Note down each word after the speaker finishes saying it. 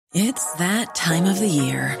It's that time of the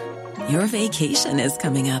year. Your vacation is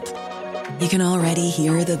coming up. You can already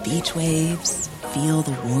hear the beach waves, feel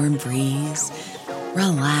the warm breeze,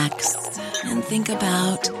 relax, and think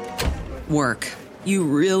about work. You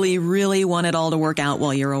really, really want it all to work out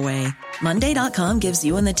while you're away. Monday.com gives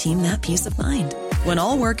you and the team that peace of mind. When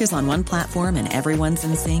all work is on one platform and everyone's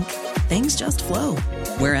in sync, things just flow.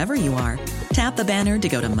 Wherever you are, tap the banner to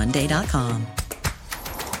go to Monday.com.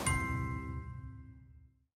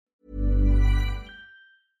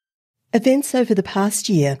 Events over the past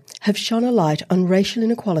year have shone a light on racial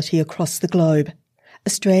inequality across the globe.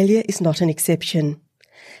 Australia is not an exception.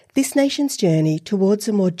 This nation's journey towards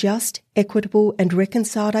a more just, equitable and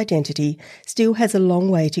reconciled identity still has a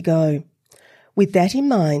long way to go. With that in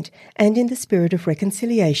mind, and in the spirit of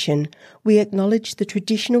reconciliation, we acknowledge the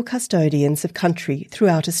traditional custodians of country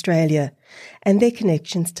throughout Australia and their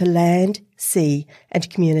connections to land, sea and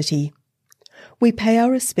community. We pay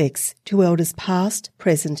our respects to elders past,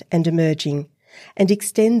 present and emerging, and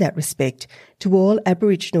extend that respect to all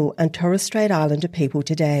Aboriginal and Torres Strait Islander people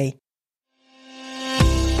today.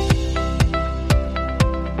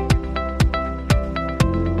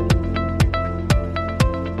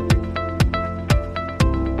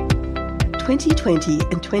 "2020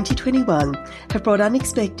 and 2021 have brought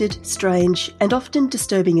unexpected, strange and often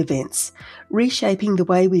disturbing events, reshaping the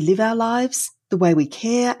way we live our lives, the way we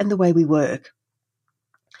care and the way we work.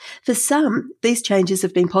 For some, these changes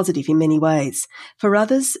have been positive in many ways. For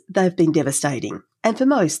others, they've been devastating. And for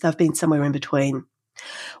most, they've been somewhere in between.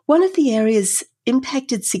 One of the areas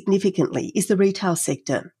impacted significantly is the retail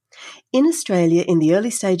sector. In Australia, in the early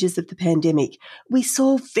stages of the pandemic, we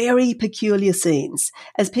saw very peculiar scenes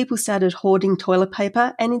as people started hoarding toilet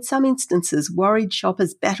paper and in some instances worried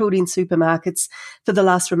shoppers battled in supermarkets for the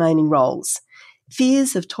last remaining rolls.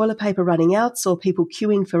 Fears of toilet paper running out saw people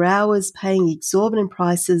queuing for hours, paying exorbitant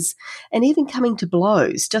prices, and even coming to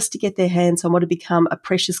blows just to get their hands on what had become a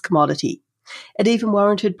precious commodity. It even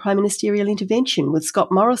warranted prime ministerial intervention, with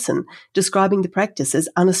Scott Morrison describing the practice as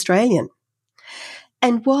un-Australian.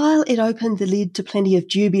 And while it opened the lid to plenty of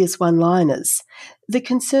dubious one-liners, the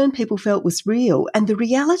concern people felt was real, and the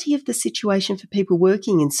reality of the situation for people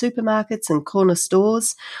working in supermarkets and corner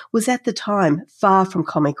stores was at the time far from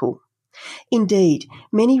comical. Indeed,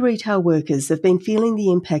 many retail workers have been feeling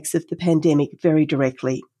the impacts of the pandemic very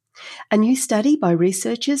directly. A new study by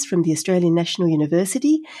researchers from the Australian National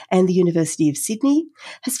University and the University of Sydney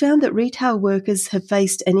has found that retail workers have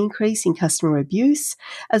faced an increase in customer abuse,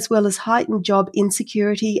 as well as heightened job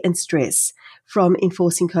insecurity and stress from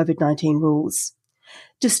enforcing COVID-19 rules.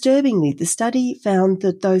 Disturbingly, the study found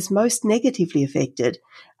that those most negatively affected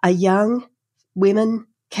are young, women,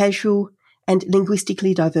 casual, and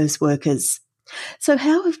linguistically diverse workers. So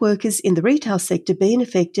how have workers in the retail sector been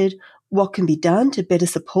affected? What can be done to better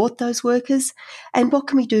support those workers? And what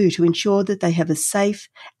can we do to ensure that they have a safe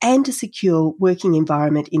and a secure working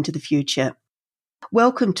environment into the future?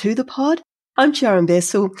 Welcome to the pod. I'm Sharon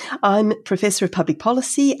Bessell. I'm Professor of Public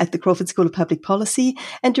Policy at the Crawford School of Public Policy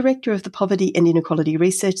and Director of the Poverty and Inequality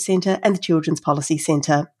Research Centre and the Children's Policy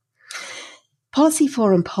Centre. Policy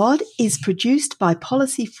Forum Pod is produced by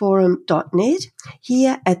policyforum.net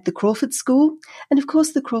here at the Crawford School. And of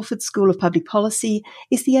course, the Crawford School of Public Policy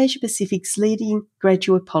is the Asia Pacific's leading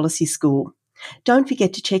graduate policy school. Don't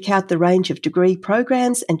forget to check out the range of degree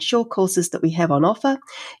programs and short courses that we have on offer.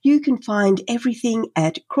 You can find everything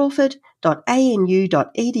at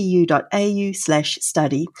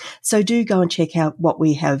crawford.anu.edu.au/study. So do go and check out what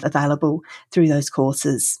we have available through those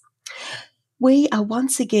courses. We are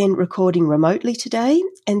once again recording remotely today,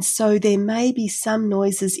 and so there may be some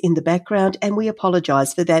noises in the background, and we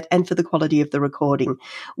apologise for that and for the quality of the recording.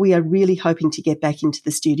 We are really hoping to get back into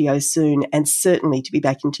the studio soon, and certainly to be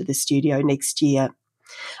back into the studio next year.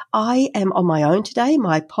 I am on my own today.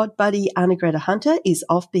 My pod buddy, Anna-Greta Hunter, is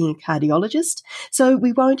off being a cardiologist, so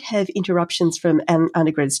we won't have interruptions from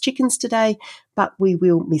Anna-Greta's chickens today, but we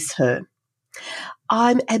will miss her.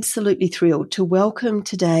 I'm absolutely thrilled to welcome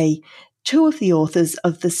today two of the authors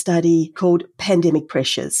of the study called Pandemic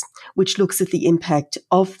Pressures, which looks at the impact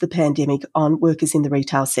of the pandemic on workers in the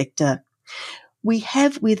retail sector. We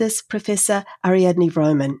have with us Professor Ariadne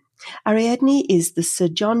Vromen. Ariadne is the Sir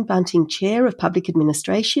John Bunting Chair of Public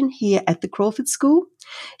Administration here at the Crawford School.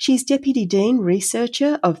 She's Deputy Dean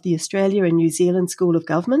Researcher of the Australia and New Zealand School of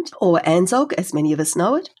Government, or ANZOG as many of us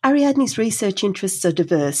know it. Ariadne's research interests are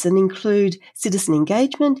diverse and include citizen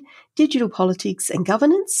engagement, digital politics and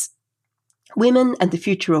governance, women and the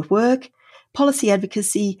future of work, policy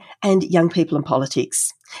advocacy, and young people and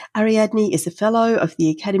politics. Ariadne is a Fellow of the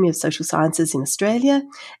Academy of Social Sciences in Australia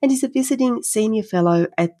and is a visiting Senior Fellow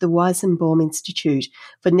at the Weizenbaum Institute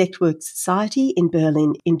for Network Society in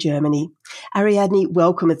Berlin in Germany. Ariadne,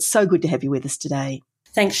 welcome. It's so good to have you with us today.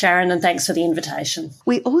 Thanks, Sharon, and thanks for the invitation.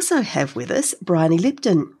 We also have with us Bryony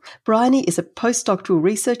Lipton. Bryony is a postdoctoral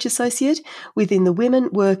research associate within the Women,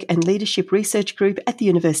 Work and Leadership Research Group at the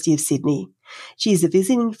University of Sydney. She is a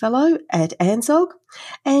visiting fellow at ANZOG,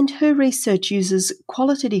 and her research uses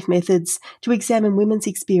qualitative methods to examine women's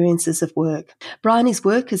experiences of work. Bryony's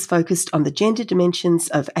work has focused on the gender dimensions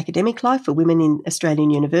of academic life for women in Australian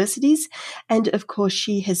universities, and of course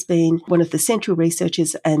she has been one of the central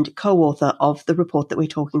researchers and co-author of the report that we're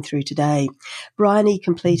talking through today. Bryony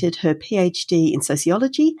completed her PhD in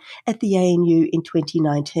sociology at the ANU in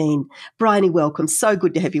 2019. Bryony, welcome. So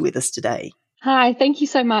good to have you with us today. Hi, thank you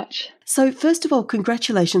so much. So first of all,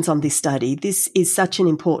 congratulations on this study. This is such an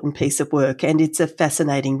important piece of work and it's a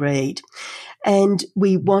fascinating read. And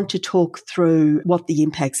we want to talk through what the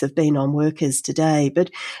impacts have been on workers today.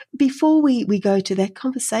 But before we go to that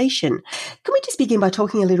conversation, can we just begin by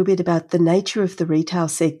talking a little bit about the nature of the retail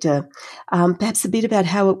sector, perhaps a bit about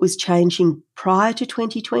how it was changing prior to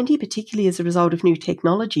 2020, particularly as a result of new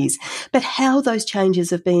technologies, but how those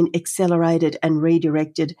changes have been accelerated and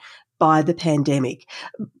redirected by the pandemic.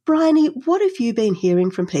 Bryony, what have you been hearing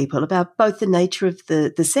from people about both the nature of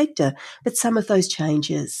the sector, but some of those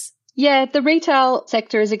changes? Yeah, the retail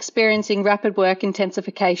sector is experiencing rapid work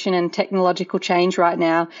intensification and technological change right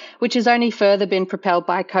now, which has only further been propelled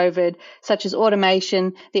by COVID, such as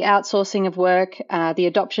automation, the outsourcing of work, the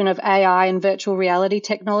adoption of AI and virtual reality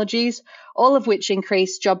technologies, all of which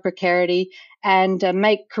increase job precarity and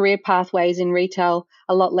make career pathways in retail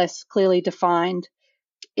a lot less clearly defined.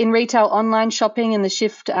 In retail, online shopping and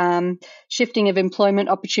the shifting of employment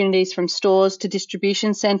opportunities from stores to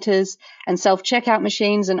distribution centres and self-checkout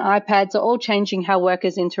machines and iPads are all changing how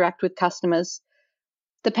workers interact with customers.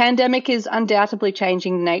 The pandemic is undoubtedly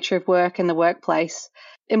changing the nature of work and the workplace.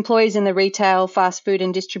 Employees in the retail, fast food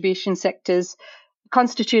and distribution sectors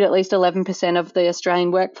constitute at least 11% of the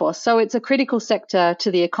Australian workforce. So it's a critical sector to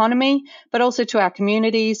the economy, but also to our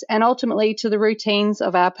communities and ultimately to the routines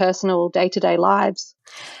of our personal day-to-day lives.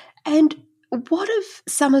 And what have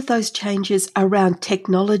some of those changes around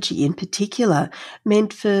technology in particular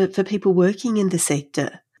meant for people working in the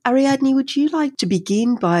sector? Ariadne, would you like to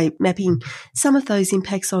begin by mapping some of those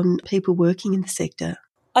impacts on people working in the sector?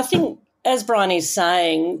 I think, as Brian is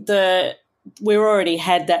saying, we already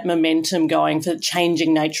had that momentum going for the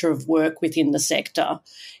changing nature of work within the sector,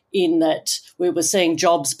 in that we were seeing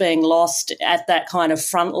jobs being lost at that kind of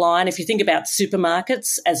front line. If you think about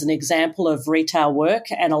supermarkets as an example of retail work,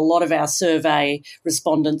 and a lot of our survey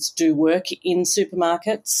respondents do work in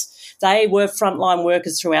supermarkets, they were frontline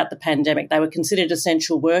workers throughout the pandemic. They were considered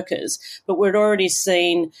essential workers, but we'd already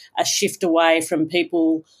seen a shift away from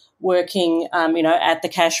people working, at the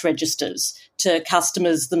cash registers to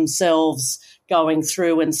customers themselves going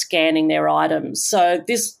through and scanning their items. So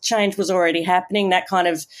this change was already happening, that kind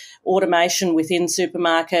of automation within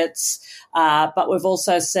supermarkets. But we've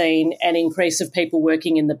also seen an increase of people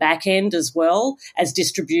working in the back end as well, as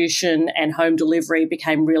distribution and home delivery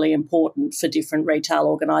became really important for different retail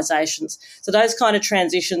organisations. So those kind of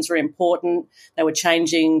transitions were important. They were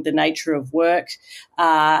changing the nature of work.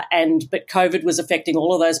 But COVID was affecting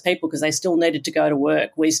all of those people because they still needed to go to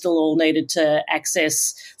work. We still all needed to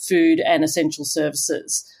access food and essential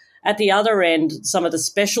services. At the other end, some of the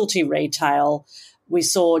specialty retail we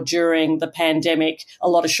saw during the pandemic, a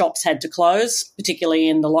lot of shops had to close, particularly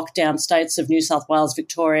in the lockdown states of New South Wales,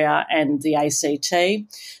 Victoria and the ACT.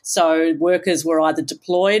 So workers were either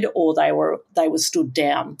deployed or they were stood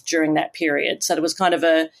down during that period. So there was kind of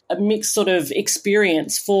a mixed sort of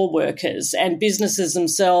experience for workers, and businesses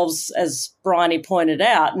themselves, as Bryony pointed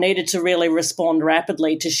out, needed to really respond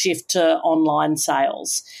rapidly to shift to online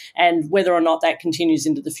sales. And whether or not that continues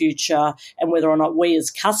into the future, and whether or not we as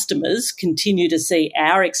customers continue to see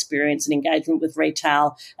our experience and engagement with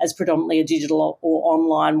retail as predominantly a digital or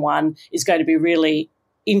online one, is going to be really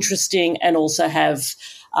interesting and also have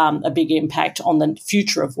a big impact on the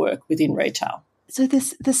future of work within retail. So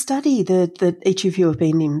the study that each of you have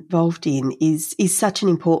been involved in is such an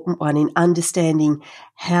important one in understanding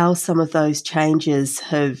how some of those changes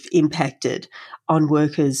have impacted on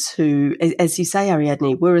workers who, as you say,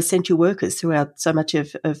 Ariadne, were essential workers throughout so much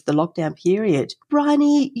of the lockdown period.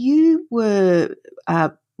 Bryony, you were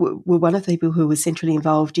were one of the people who was centrally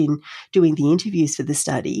involved in doing the interviews for the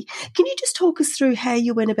study. Can you just talk us through how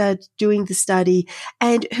you went about doing the study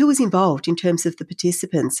and who was involved in terms of the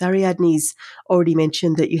participants? Ariadne's already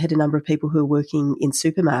mentioned that you had a number of people who were working in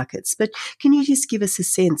supermarkets, but can you just give us a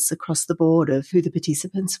sense across the board of who the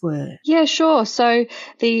participants were? Yeah, sure. So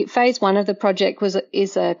the phase one of the project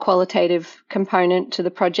is a qualitative component to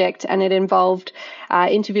the project, and it involved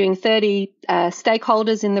interviewing 30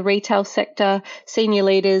 stakeholders in the retail sector, senior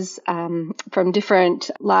leaders from different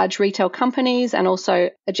large retail companies and also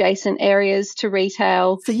adjacent areas to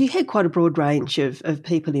retail. So you had quite a broad range of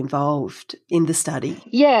people involved in the study.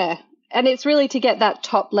 Yeah, and it's really to get that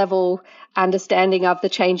top level understanding of the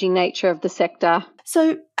changing nature of the sector.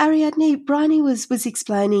 So Ariadne, Bryony was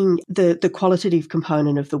explaining the qualitative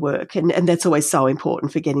component of the work, and that's always so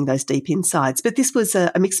important for getting those deep insights. But this was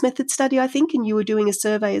a mixed method study, I think, and you were doing a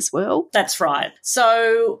survey as well? That's right.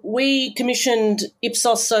 So we commissioned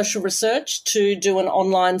Ipsos Social Research to do an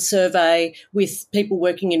online survey with people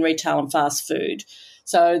working in retail and fast food.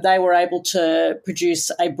 So they were able to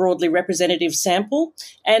produce a broadly representative sample.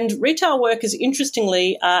 And retail workers,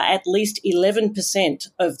 interestingly, are at least 11%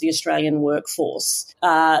 of the Australian workforce.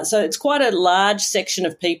 So it's quite a large section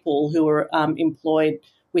of people who are employed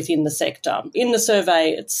within the sector. In the survey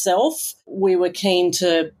itself, we were keen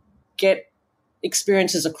to get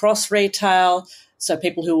experiences across retail, so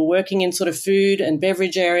people who were working in sort of food and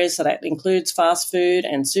beverage areas, so that includes fast food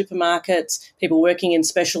and supermarkets, people working in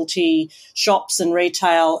specialty shops and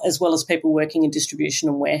retail, as well as people working in distribution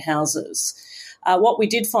and warehouses. What we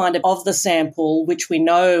did find of the sample, which we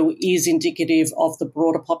know is indicative of the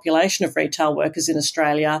broader population of retail workers in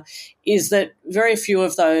Australia, is that very few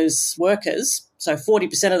of those workers, so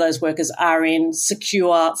 40% of those workers, are in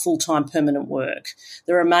secure full-time permanent work.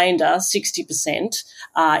 The remainder, 60%,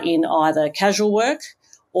 are in either casual work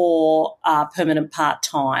or permanent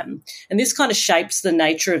part-time. And this kind of shapes the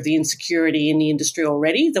nature of the insecurity in the industry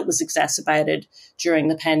already that was exacerbated during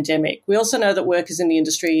the pandemic. We also know that workers in the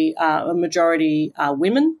industry, a majority are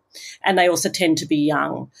women, and they also tend to be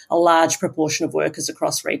young. A large proportion of workers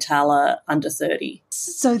across retail are under 30.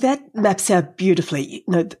 So that maps out beautifully,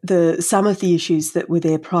 some of the issues that were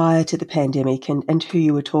there prior to the pandemic and who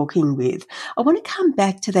you were talking with. I want to come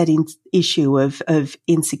back to that issue of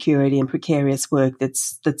insecurity and precarious work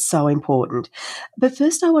that's so important. But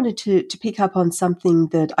first I wanted to pick up on something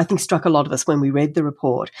that I think struck a lot of us when we read the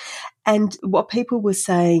report, and what people were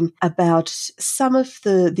saying about some of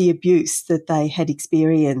the abuse that they had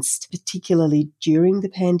experienced, particularly during the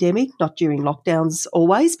pandemic, not during lockdowns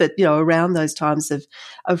always, but, around those times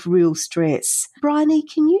of real stress. Bryony,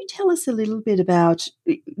 can you tell us a little bit about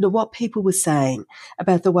what people were saying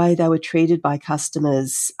about the way they were treated by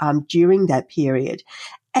customers during that period,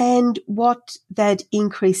 and what that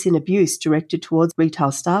increase in abuse directed towards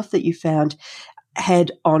retail staff that you found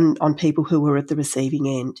had on people who were at the receiving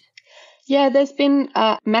end? Yeah, there's been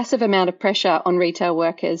a massive amount of pressure on retail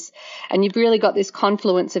workers, and you've really got this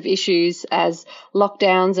confluence of issues as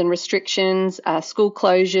lockdowns and restrictions, school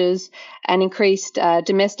closures, and increased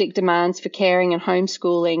domestic demands for caring and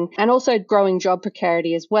homeschooling, and also growing job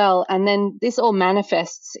precarity as well. And then this all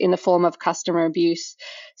manifests in the form of customer abuse.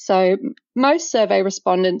 So most survey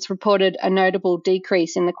respondents reported a notable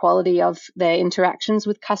decrease in the quality of their interactions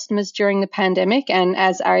with customers during the pandemic. And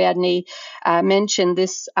as Ariadne mentioned,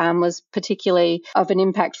 this was particularly of an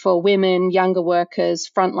impact for women, younger workers,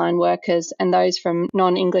 frontline workers, and those from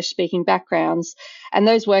non-English speaking backgrounds, and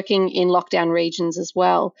those working in lockdown regions as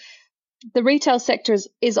well. The retail sector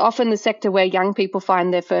is often the sector where young people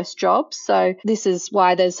find their first jobs. So this is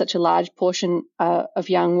why there's such a large portion of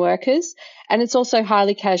young workers. And it's also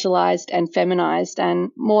highly casualised and feminised,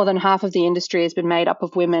 and more than half of the industry has been made up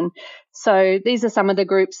of women. So these are some of the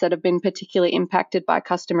groups that have been particularly impacted by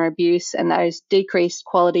customer abuse and those decreased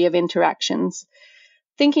quality of interactions.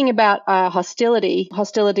 Thinking about hostility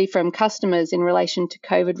from customers in relation to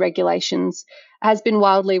COVID regulations has been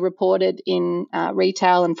widely reported in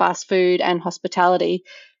retail and fast food and hospitality.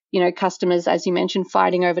 Customers, as you mentioned,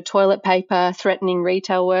 fighting over toilet paper, threatening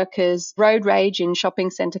retail workers, road rage in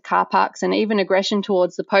shopping centre car parks, and even aggression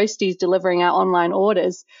towards the posties delivering our online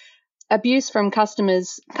orders. Abuse from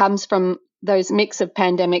customers comes from those mix of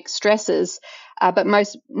pandemic stresses, but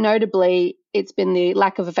most notably, it's been the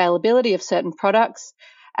lack of availability of certain products.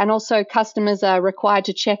 And also customers are required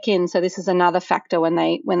to check in. So this is another factor when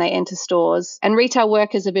they enter stores. And retail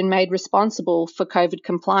workers have been made responsible for COVID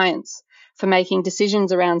compliance, for making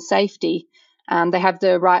decisions around safety. They have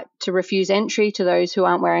the right to refuse entry to those who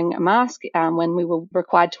aren't wearing a mask when we were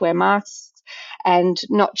required to wear masks, and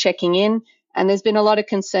not checking in. And there's been a lot of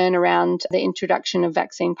concern around the introduction of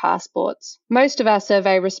vaccine passports. Most of our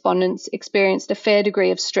survey respondents experienced a fair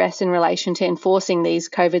degree of stress in relation to enforcing these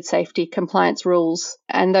COVID safety compliance rules.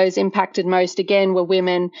 And those impacted most, again, were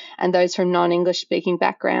women and those from non-English speaking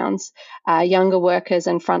backgrounds, younger workers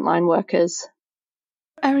and frontline workers.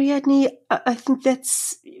 Ariadne, I think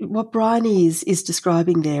that's what Bryony is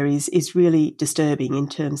describing there is really disturbing in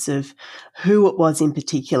terms of who it was in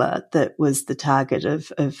particular that was the target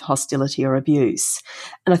of hostility or abuse.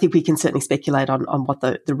 And I think we can certainly speculate on what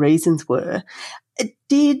the reasons were.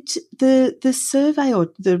 Did the survey or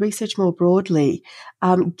the research more broadly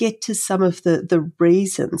get to some of the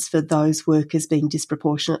reasons for those workers being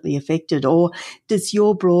disproportionately affected? Or does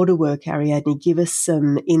your broader work, Ariadne, give us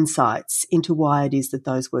some insights into why it is that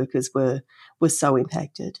those workers were so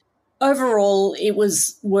impacted? Overall, it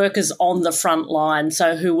was workers on the front line,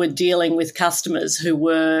 so who were dealing with customers who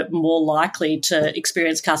were more likely to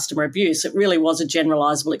experience customer abuse. It really was a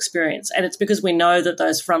generalisable experience. And it's because we know that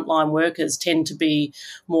those frontline workers tend to be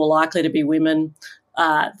more likely to be women.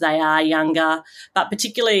 They are younger, but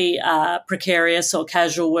particularly precarious or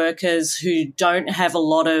casual workers who don't have a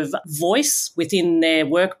lot of voice within their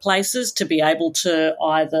workplaces to be able to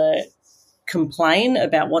either complain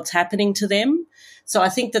about what's happening to them. So I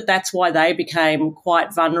think that that's why they became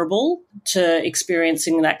quite vulnerable to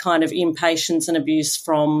experiencing that kind of impatience and abuse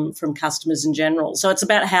from customers in general. So it's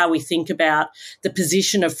about how we think about the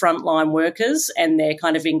position of frontline workers and their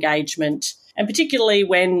kind of engagement, and particularly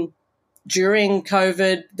when during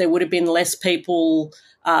COVID there would have been less people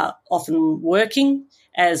often working,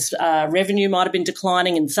 as revenue might have been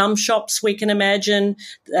declining in some shops, we can imagine.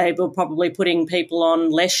 They were probably putting people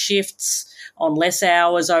on less shifts, on less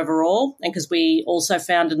hours overall. And because we also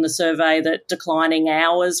found in the survey that declining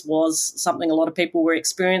hours was something a lot of people were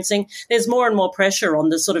experiencing, there's more and more pressure on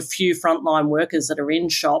the sort of few frontline workers that are in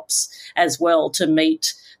shops as well to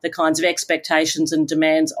meet the kinds of expectations and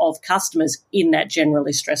demands of customers in that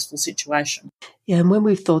generally stressful situation. Yeah, and when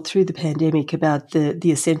we've thought through the pandemic about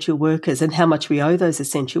the essential workers and how much we owe those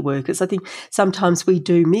essential workers, I think sometimes we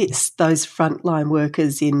do miss those frontline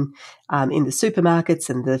workers in the supermarkets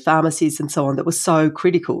and the pharmacies and so on that were so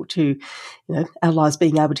critical to our lives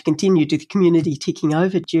being able to continue, to the community ticking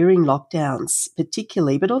over during lockdowns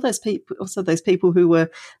particularly, but all those people, also those people who were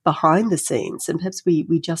behind the scenes, and perhaps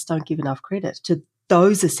we just don't give enough credit to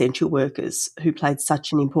those essential workers who played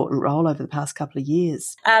such an important role over the past couple of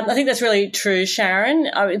years. I think that's really true, Sharon.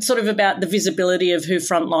 It's sort of about the visibility of who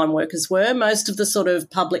frontline workers were. Most of the sort of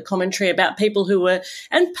public commentary about people who were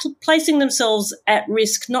placing themselves at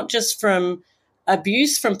risk, not just from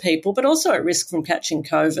abuse from people, but also at risk from catching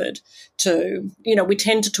COVID too. We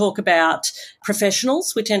tend to talk about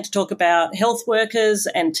professionals, we tend to talk about health workers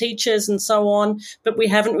and teachers and so on, but we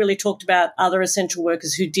haven't really talked about other essential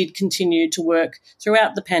workers who did continue to work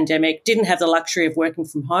throughout the pandemic, didn't have the luxury of working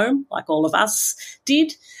from home like all of us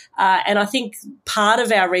did. And I think part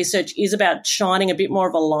of our research is about shining a bit more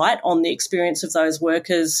of a light on the experience of those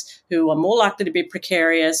workers who are more likely to be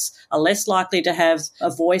precarious, are less likely to have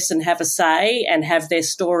a voice and have a say and have their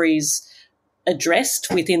stories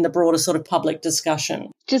addressed within the broader sort of public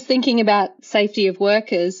discussion. Just thinking about safety of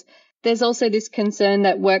workers, there's also this concern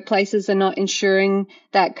that workplaces are not ensuring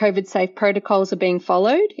that COVID-safe protocols are being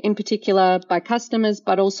followed, in particular by customers,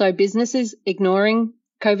 but also businesses ignoring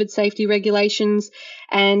COVID safety regulations,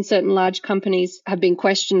 and certain large companies have been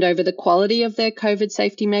questioned over the quality of their COVID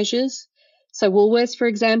safety measures. So Woolworths, for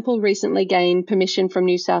example, recently gained permission from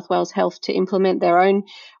New South Wales Health to implement their own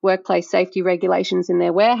workplace safety regulations in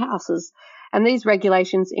their warehouses. And these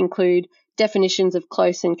regulations include definitions of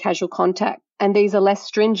close and casual contact, and these are less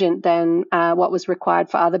stringent than what was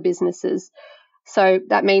required for other businesses. So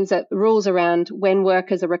that means that the rules around when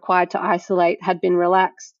workers are required to isolate had been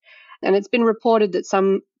relaxed. And it's been reported that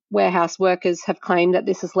some warehouse workers have claimed that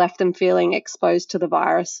this has left them feeling exposed to the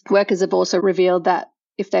virus. Workers have also revealed that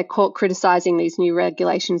if they're caught criticising these new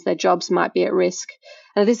regulations, their jobs might be at risk.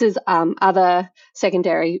 Now, this is other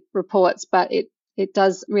secondary reports, but it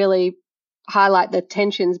does really highlight the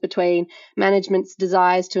tensions between management's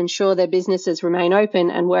desires to ensure their businesses remain open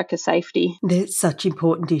and worker safety. They're such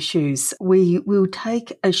important issues. We will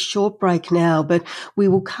take a short break now, but we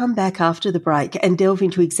will come back after the break and delve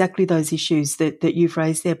into exactly those issues that you've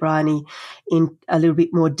raised there, Bryony, in a little bit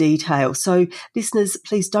more detail. So listeners,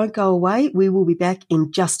 please don't go away. We will be back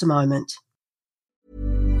in just a moment.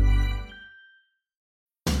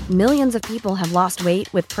 Millions of people have lost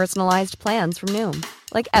weight with personalized plans from Noom.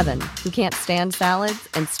 Like Evan, who can't stand salads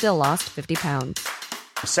and still lost 50 pounds.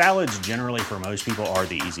 Salads generally for most people are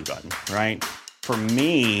the easy button, right? For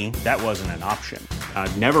me, that wasn't an option.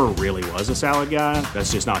 I never really was a salad guy.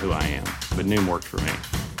 That's just not who I am. But Noom worked for me.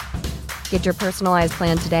 Get your personalized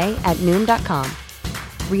plan today at Noom.com.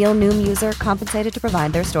 Real Noom user compensated to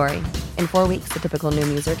provide their story. In 4 weeks, the typical Noom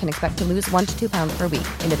user can expect to lose 1 to 2 pounds per week.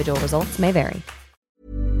 Individual results may vary.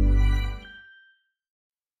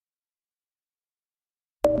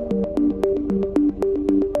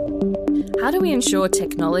 How do we ensure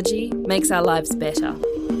technology makes our lives better?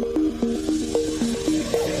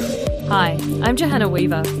 Hi, I'm Johanna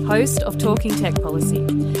Weaver, host of Talking Tech Policy,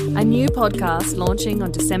 a new podcast launching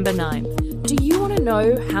on December 9. Do you want to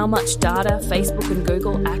know how much data Facebook and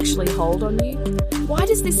Google actually hold on you? Why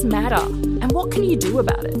does this matter? And what can you do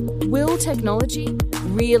about it? Will technology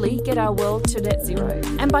really get our world to net zero?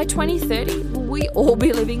 And by 2030, will we all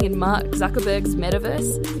be living in Mark Zuckerberg's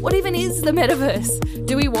metaverse? What even is the metaverse?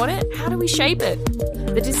 Do we want it? How do we shape it?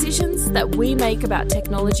 The decisions that we make about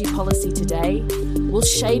technology policy today will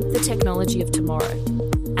shape the technology of tomorrow.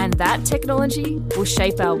 And that technology will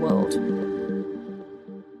shape our world.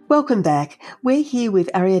 Welcome back. We're here with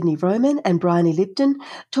Ariadne Roman and Bryony Lipton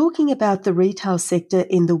talking about the retail sector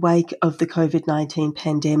in the wake of the COVID-19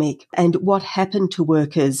 pandemic and what happened to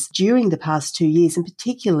workers during the past 2 years, and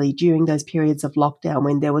particularly during those periods of lockdown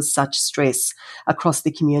when there was such stress across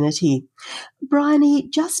the community. Bryony,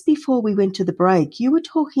 just before we went to the break, you were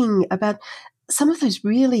talking about some of those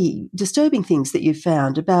really disturbing things that you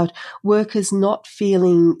found about workers not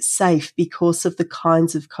feeling safe because of the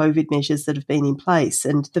kinds of COVID measures that have been in place,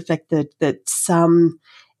 and the fact that some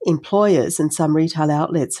employers and some retail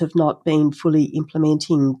outlets have not been fully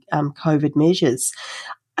implementing COVID measures.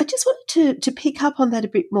 I just wanted to pick up on that a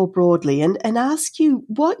bit more broadly and ask you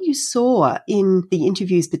what you saw in the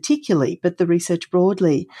interviews particularly, but the research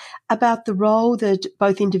broadly, about the role that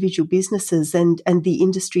both individual businesses and the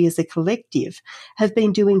industry as a collective have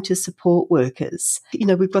been doing to support workers. You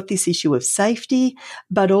know, we've got this issue of safety,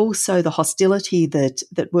 but also the hostility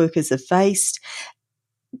that workers have faced.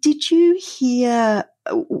 Did you hear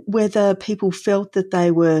whether people felt that they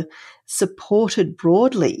were supported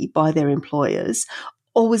broadly by their employers?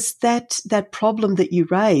 Or was that problem that you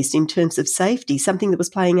raised in terms of safety something that was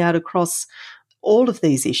playing out across all of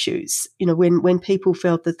these issues? You know, when people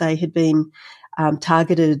felt that they had been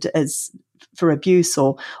targeted as for abuse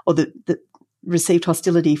or that received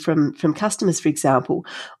hostility from customers, for example,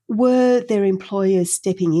 were their employers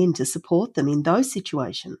stepping in to support them in those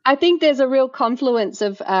situations? I think there's a real confluence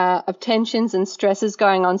of tensions and stresses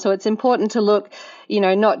going on. So it's important to look,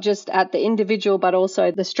 not just at the individual, but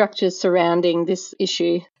also the structures surrounding this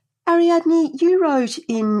issue. Ariadne, you wrote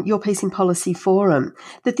in your piece in Policy Forum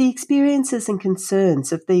that the experiences and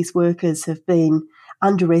concerns of these workers have been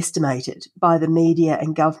underestimated by the media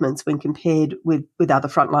and governments when compared with other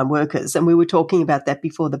frontline workers. And we were talking about that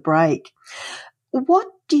before the break. What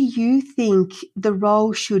do you think the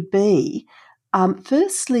role should be,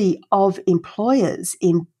 firstly, of employers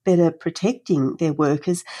in better protecting their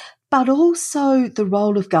workers, but also the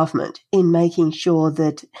role of government in making sure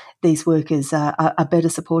that these workers are better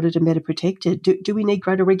supported and better protected? Do we need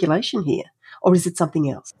greater regulation here, or is it something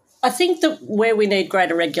else? I think that where we need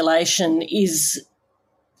greater regulation is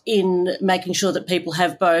in making sure that people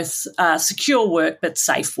have both secure work but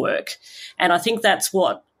safe work. And I think that's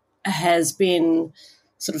what has been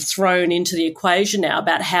sort of thrown into the equation now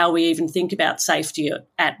about how we even think about safety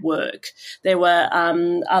at work. There were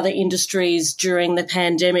other industries during the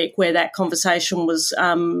pandemic where that conversation was,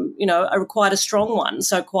 quite a strong one.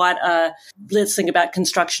 So let's think about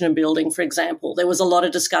construction and building, for example. There was a lot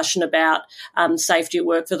of discussion about safety at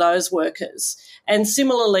work for those workers. And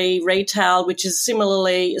similarly, retail, which is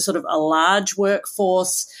similarly sort of a large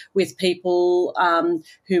workforce with people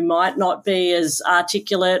who might not be as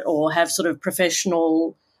articulate or have sort of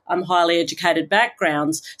professional, highly educated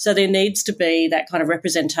backgrounds. So there needs to be that kind of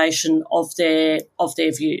representation of their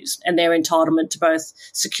views and their entitlement to both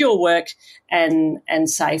secure work and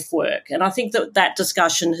safe work. And I think that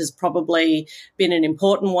discussion has probably been an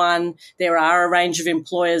important one. There are a range of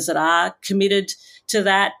employers that are committed to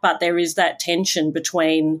that, but there is that tension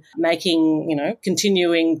between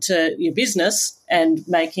continuing to your business and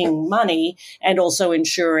making money and also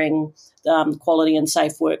ensuring quality and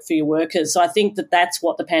safe work for your workers. So I think that's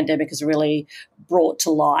what the pandemic has really brought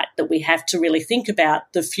to light, that we have to really think about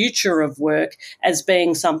the future of work as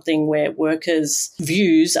being something where workers'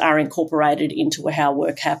 views are incorporated into how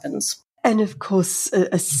work happens. And of course,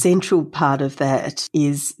 a central part of that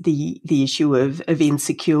is the issue of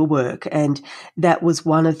insecure work. And that was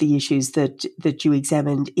one of the issues that you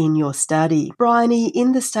examined in your study. Bryony,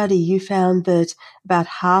 in the study, you found that about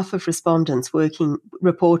half of respondents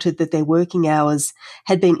reported that their working hours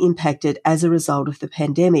had been impacted as a result of the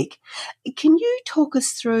pandemic. Can you talk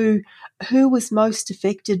us through who was most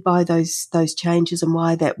affected by those changes and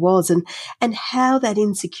why that was, and how that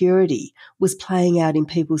insecurity was playing out in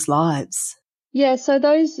people's lives? Yeah, so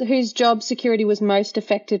those whose job security was most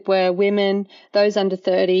affected were women, those under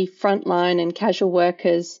 30, frontline and casual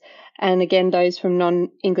workers, and again, those from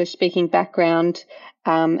non-English speaking background,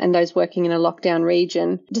 and those working in a lockdown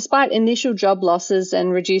region. Despite initial job losses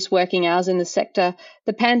and reduced working hours in the sector,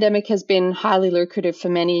 the pandemic has been highly lucrative for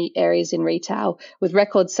many areas in retail, with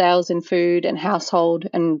record sales in food and household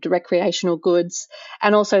and recreational goods,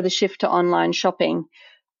 and also the shift to online shopping.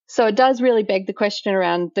 So it does really beg the question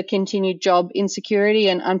around the continued job insecurity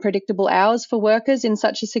and unpredictable hours for workers in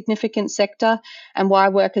such a significant sector, and why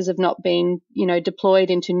workers have not been, deployed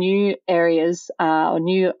into new areas or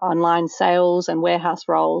new online sales and warehouse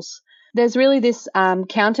roles. There's really this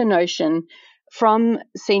counter notion from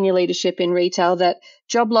senior leadership in retail that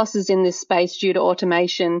job losses in this space due to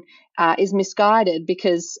automation is misguided,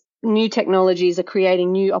 because new technologies are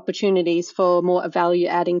creating new opportunities for more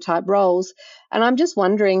value-adding type roles. And I'm just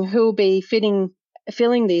wondering who will be filling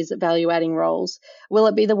these value-adding roles. Will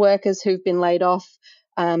it be the workers who've been laid off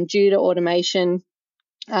due to automation,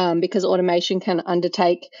 because automation can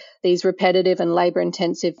undertake these repetitive and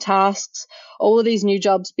labour-intensive tasks? Or will these new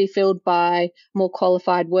jobs be filled by more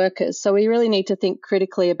qualified workers? So we really need to think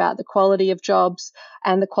critically about the quality of jobs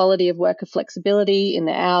and the quality of worker flexibility in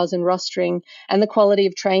their hours and rostering, and the quality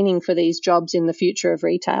of training for these jobs in the future of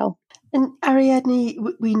retail. And Ariadne,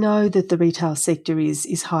 we know that the retail sector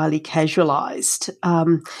is highly casualised,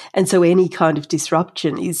 and so any kind of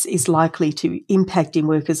disruption is likely to impact in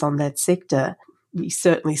workers on that sector. We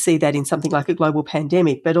certainly see that in something like a global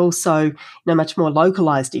pandemic, but also much more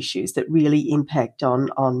localised issues that really impact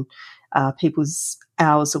on people's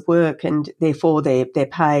hours of work and therefore their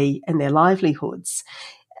pay and their livelihoods.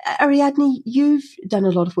 Ariadne, you've done a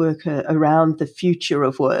lot of work around the future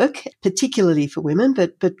of work, particularly for women,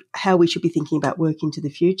 but how we should be thinking about work into the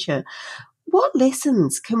future. What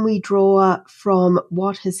lessons can we draw from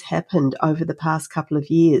what has happened over the past couple of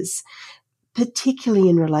years, particularly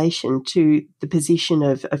in relation to the position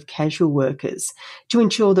of casual workers, to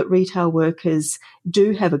ensure that retail workers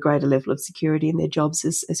do have a greater level of security in their jobs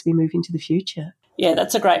as we move into the future? Yeah,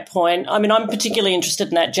 that's a great point. I mean, I'm particularly interested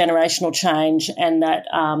in that generational change and that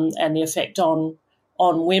and the effect on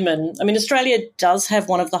women. I mean, Australia does have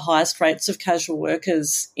one of the highest rates of casual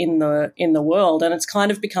workers in the world, and it's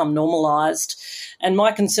kind of become normalised. And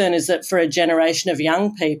my concern is that for a generation of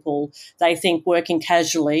young people, they think working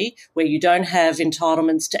casually, where you don't have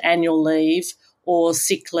entitlements to annual leave or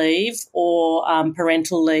sick leave or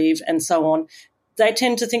parental leave and so on, they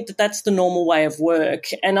tend to think that that's the normal way of work.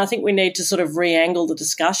 And I think we need to sort of re-angle the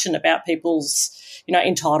discussion about people's,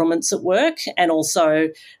 entitlements at work, and also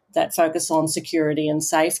that focus on security and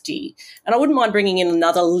safety. And I wouldn't mind bringing in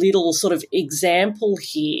another little sort of example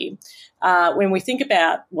here. When we think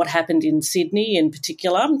about what happened in Sydney in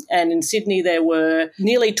particular, and in Sydney there were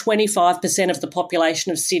nearly 25% of the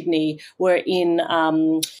population of Sydney were in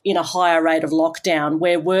a higher rate of lockdown,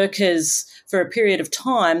 where workers for a period of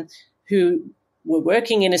time who were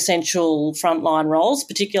working in essential frontline roles,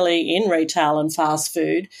 particularly in retail and fast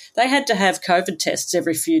food, they had to have COVID tests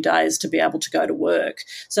every few days to be able to go to work.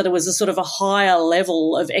 So there was a sort of a higher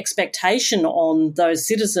level of expectation on those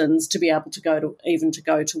citizens to be able to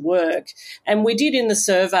go to work. And we did in the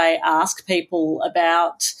survey ask people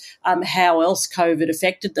about how else COVID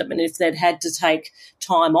affected them and if they'd had to take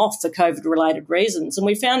time off for COVID-related reasons. And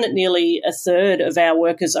we found that nearly a third of our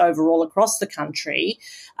workers overall across the country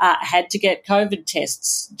had to get COVID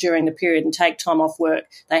tests during the period and take time off work.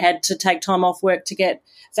 They had to take time off work to get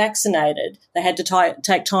vaccinated. They had to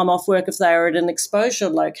take time off work if they were at an exposure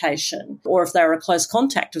location or if they were a close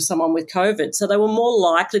contact of someone with COVID. So they were more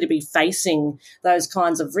likely to be facing those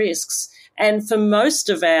kinds of risks. And for most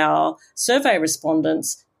of our survey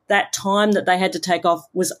respondents, that time that they had to take off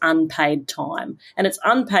was unpaid time. And it's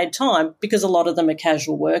unpaid time because a lot of them are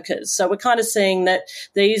casual workers. So we're kind of seeing that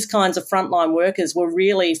these kinds of frontline workers were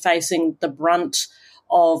really facing the brunt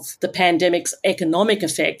of the pandemic's economic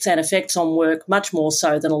effects and effects on work much more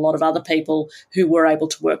so than a lot of other people who were able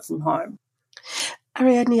to work from home.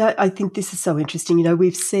 Ariadne, I think this is so interesting.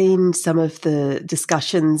 We've seen some of the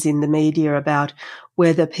discussions in the media about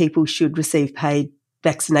whether people should receive paid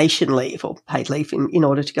vaccination leave or paid leave in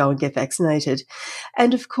order to go and get vaccinated.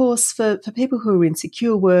 And of course, for people who are in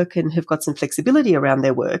secure work and have got some flexibility around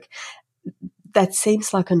their work, that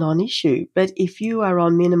seems like a non-issue. But if you are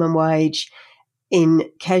on minimum wage in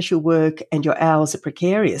casual work and your hours are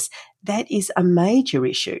precarious, that is a major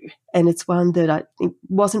issue. And it's one that I think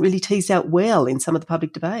wasn't really teased out well in some of the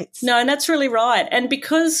public debates. No, and that's really right. And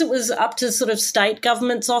because it was up to sort of state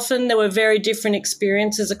governments often, there were very different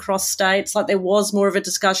experiences across states. Like there was more of a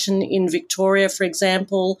discussion in Victoria, for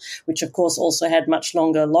example, which of course also had much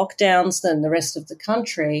longer lockdowns than the rest of the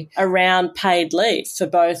country, around paid leave for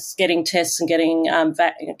both getting tests and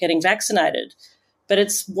getting vaccinated. But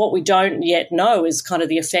it's what we don't yet know is kind of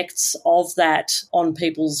the effects of that on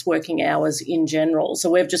people's working hours in general. So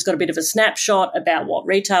we've just got a bit of a snapshot about what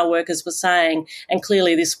retail workers were saying, and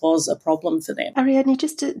clearly this was a problem for them. Ariadne,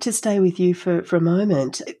 just to stay with you for a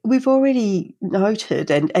moment, we've already noted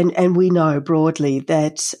and we know broadly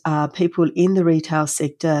that people in the retail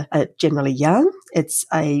sector are generally young. It's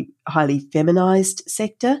a highly feminised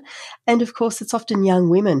sector. And of course, it's often young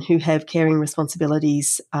women who have caring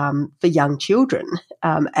responsibilities for young children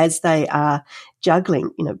as they are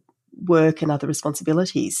juggling, work and other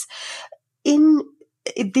responsibilities. In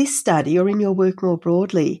this study or in your work more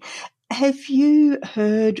broadly, have you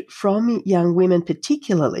heard from young women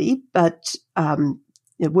particularly, but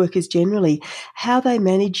workers generally, how they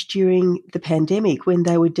managed during the pandemic when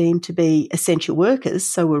they were deemed to be essential workers,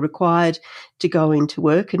 so were required to go into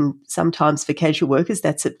work, and sometimes for casual workers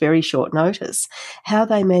that's at very short notice, how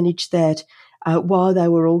they managed that while they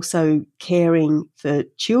were also caring for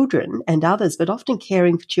children and others, but often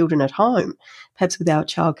caring for children at home, perhaps without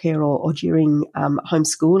childcare or during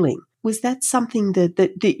homeschooling. Was that something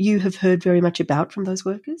that you have heard very much about from those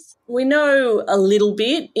workers? We know a little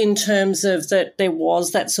bit in terms of that there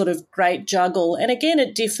was that sort of great juggle. And again,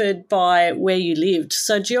 it differed by where you lived.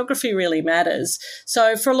 So geography really matters.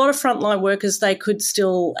 So for a lot of frontline workers, they could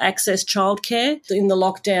still access childcare. In the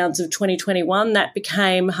lockdowns of 2021, that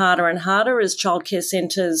became harder and harder as childcare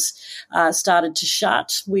centres started to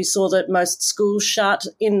shut. We saw that most schools shut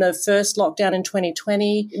in the first lockdown in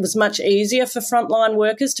 2020. It was much easier for frontline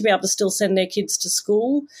workers to be able to still send their kids to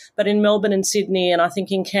school. But in Melbourne and Sydney, and I think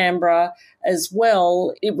in Canberra as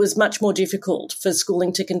well, it was much more difficult for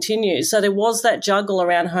schooling to continue. So there was that juggle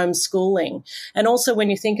around homeschooling. And also when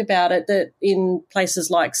you think about it, that in places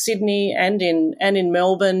like Sydney and in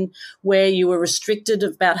Melbourne, where you were restricted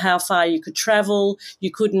about how far you could travel, you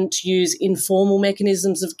couldn't use informal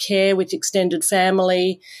mechanisms of care with extended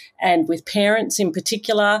family and with parents in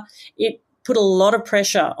particular, it put a lot of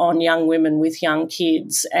pressure on young women with young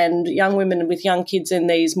kids, and young women with young kids in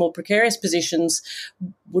these more precarious positions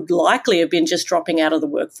would likely have been just dropping out of the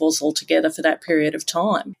workforce altogether for that period of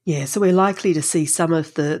time. Yeah, so we're likely to see some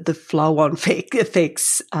of the flow-on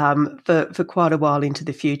effects for quite a while into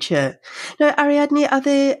the future. Now, Ariadne, are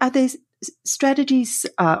there strategies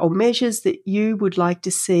or measures that you would like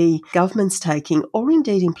to see governments taking, or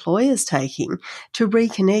indeed employers taking, to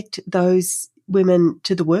reconnect those women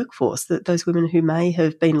to the workforce, those women who may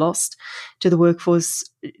have been lost to the workforce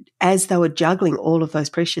as they were juggling all of those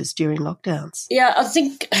pressures during lockdowns? Yeah, I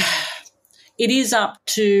think it is up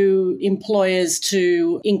to employers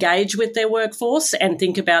to engage with their workforce and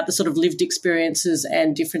think about the sort of lived experiences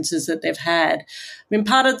and differences that they've had. I mean,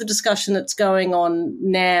 part of the discussion that's going on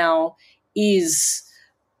now is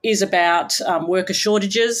about worker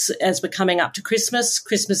shortages as we're coming up to Christmas.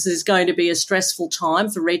 Christmas is going to be a stressful time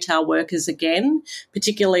for retail workers again,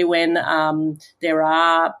 particularly when there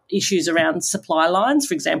are issues around supply lines.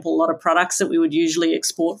 For example, a lot of products that we would usually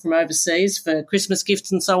export from overseas for Christmas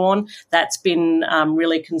gifts and so on, that's been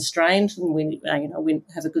really constrained, and we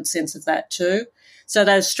have a good sense of that too. So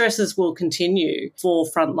those stresses will continue for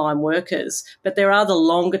frontline workers, but there are the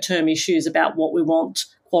longer term issues about what we want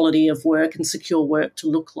quality of work and secure work to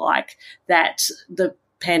look like, that the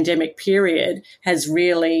pandemic period has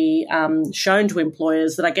really shown to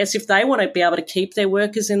employers that I guess if they want to be able to keep their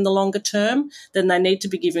workers in the longer term, then they need to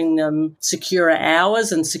be giving them securer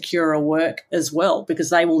hours and securer work as well,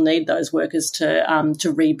 because they will need those workers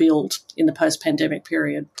to rebuild in the post-pandemic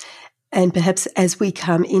period. And perhaps as we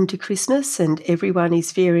come into Christmas and everyone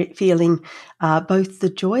is feeling both the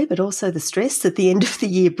joy but also the stress that the end of the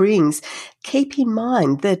year brings, keep in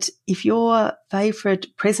mind that if your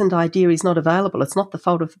favourite present idea is not available, it's not the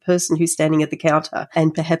fault of the person who's standing at the counter,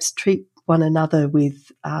 and perhaps treat one another with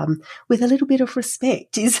a little bit of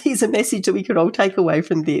respect is a message that we could all take away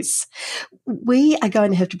from this. We are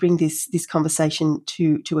going to have to bring this conversation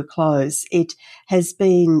to a close. It has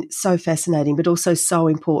been so fascinating, but also so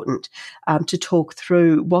important to talk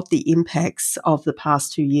through what the impacts of the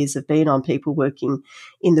past 2 years have been on people working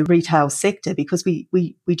in the retail sector, because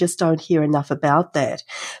we just don't hear enough about that.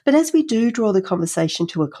 But as we do draw the conversation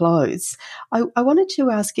to a close, I wanted to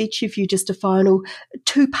ask each of you just a final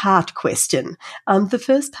two-part question. The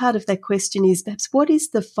first part of that question is perhaps, what is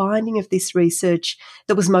the finding of this research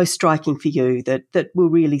that was most striking for you, that will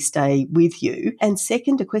really stay with you? And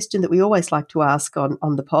second, a question that we always like to ask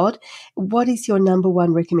on the pod, what is your number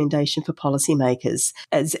one recommendation for policymakers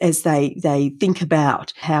as they think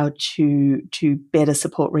about how to better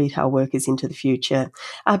support retail workers into the future?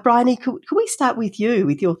 Bryony, could we start with you,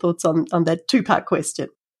 with your thoughts on that two-part question?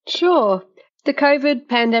 Sure. The COVID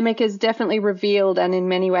pandemic has definitely revealed and in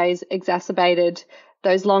many ways exacerbated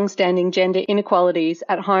those long-standing gender inequalities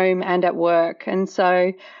at home and at work. And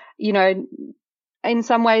so, in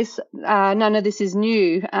some ways, none of this is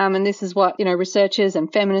new. And this is what, researchers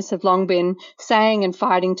and feminists have long been saying and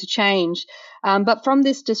fighting to change. But from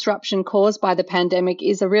this disruption caused by the pandemic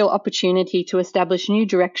is a real opportunity to establish new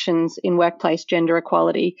directions in workplace gender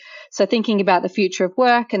equality. So thinking about the future of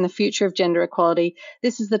work and the future of gender equality,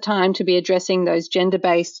 this is the time to be addressing those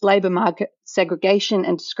gender-based labour market segregation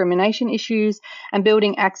and discrimination issues and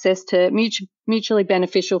building access to mutually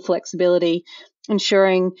beneficial flexibility,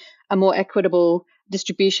 ensuring a more equitable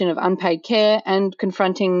distribution of unpaid care and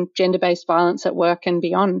confronting gender-based violence at work and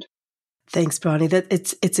beyond. Thanks, Bryony.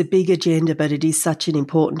 It's a big agenda, but it is such an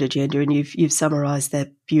important agenda, and you've summarised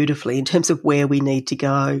that beautifully in terms of where we need to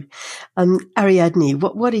go. Ariadne,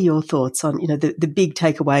 what are your thoughts on the big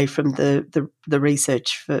takeaway from the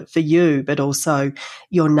research for you, but also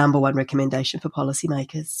your number one recommendation for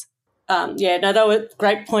policymakers? They were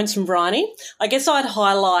great points from Bryony. I guess I'd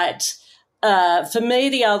highlight. For me,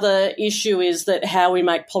 the other issue is that how we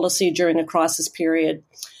make policy during a crisis period.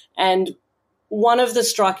 And one of the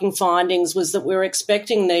striking findings was that we were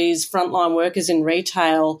expecting these frontline workers in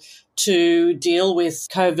retail to deal with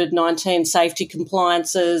COVID-19 safety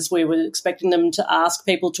compliances. We were expecting them to ask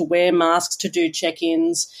people to wear masks, to do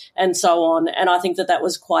check-ins and so on. And I think that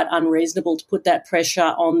was quite unreasonable to put that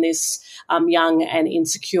pressure on this young and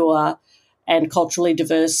insecure and culturally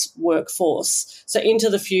diverse workforce. So into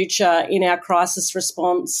the future, in our crisis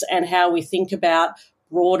response and how we think about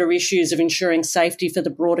broader issues of ensuring safety for the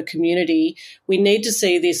broader community, we need to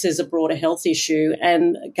see this as a broader health issue,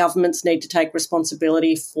 and governments need to take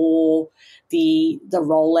responsibility for the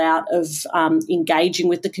rollout of engaging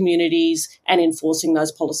with the communities and enforcing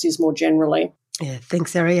those policies more generally. Yeah,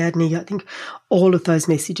 thanks, Ariadne. I think all of those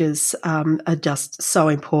messages are just so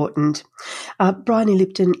important. Bryony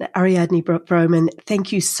Lipton, Ariadne Vromen,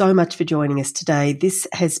 thank you so much for joining us today. This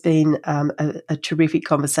has been a terrific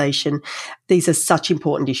conversation. These are such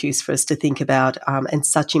important issues for us to think about and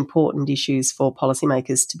such important issues for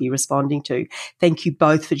policymakers to be responding to. Thank you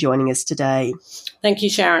both for joining us today. Thank you,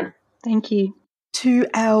 Sharon. Thank you. To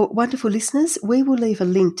our wonderful listeners, we will leave a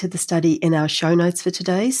link to the study in our show notes for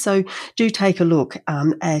today, so do take a look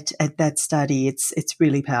at that study. It's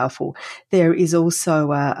really powerful. There is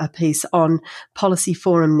also a piece on Policy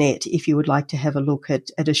Forum Net if you would like to have a look at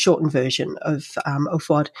a shortened version of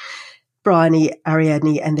what Bryony,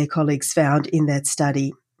 Ariadne and their colleagues found in that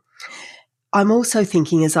study. I'm also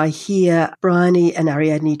thinking, as I hear Bryony and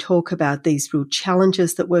Ariadne talk about these real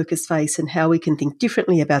challenges that workers face and how we can think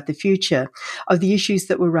differently about the future, of the issues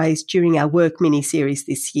that were raised during our work mini-series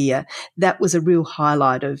this year. That was a real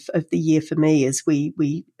highlight of the year for me, as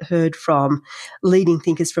we heard from leading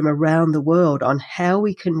thinkers from around the world on how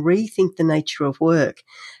we can rethink the nature of work,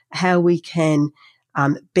 how we can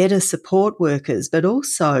better support workers, but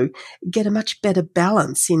also get a much better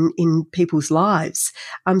balance in people's lives.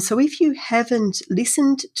 So if you haven't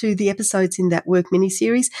listened to the episodes in that work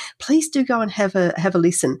mini-series, please do go and have a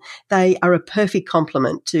listen. They are a perfect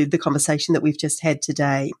complement to the conversation that we've just had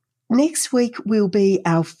today. Next week will be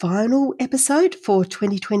our final episode for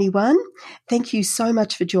 2021. Thank you so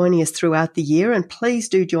much for joining us throughout the year, and please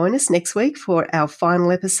do join us next week for our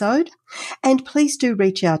final episode. And please do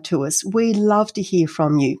reach out to us. We love to hear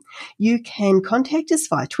from you. You can contact us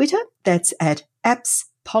via Twitter. That's at Apps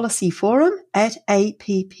Policy Forum, at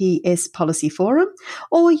APPS Policy Forum,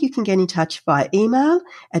 or you can get in touch via email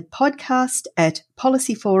at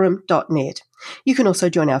podcast@policyforum.net. You can also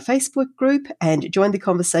join our Facebook group and join the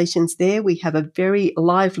conversations there. We have a very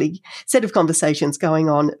lively set of conversations going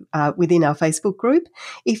on within our Facebook group.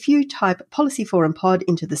 If you type Policy Forum Pod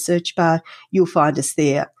into the search bar, you'll find us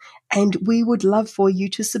there. and we would love for you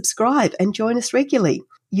to subscribe and join us regularly.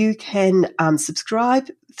 You can subscribe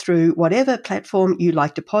through whatever platform you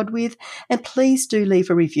like to pod with, and please do leave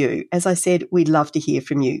a review. As I said, we'd love to hear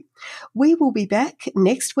from you. We will be back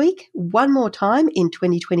next week, one more time in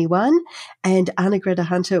 2021, and Anna Greta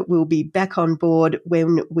Hunter will be back on board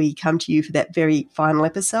when we come to you for that very final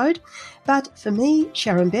episode. But for me,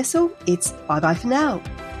 Sharon Bessel, it's bye-bye for now.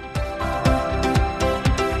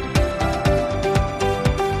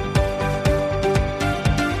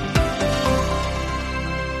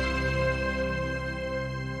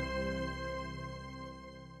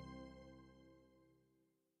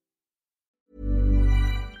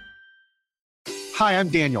 Hi, I'm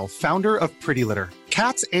Daniel, founder of Pretty Litter.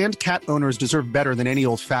 Cats and cat owners deserve better than any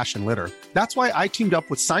old-fashioned litter. That's why I teamed up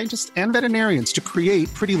with scientists and veterinarians to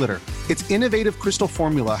create Pretty Litter. Its innovative crystal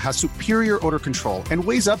formula has superior odor control and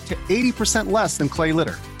weighs up to 80% less than clay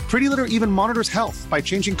litter. Pretty Litter even monitors health by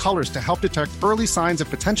changing colors to help detect early signs of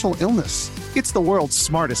potential illness. It's the world's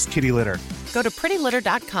smartest kitty litter. Go to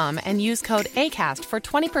prettylitter.com and use code ACAST for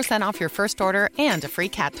 20% off your first order and a free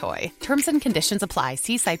cat toy. Terms and conditions apply.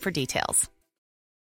 See site for details.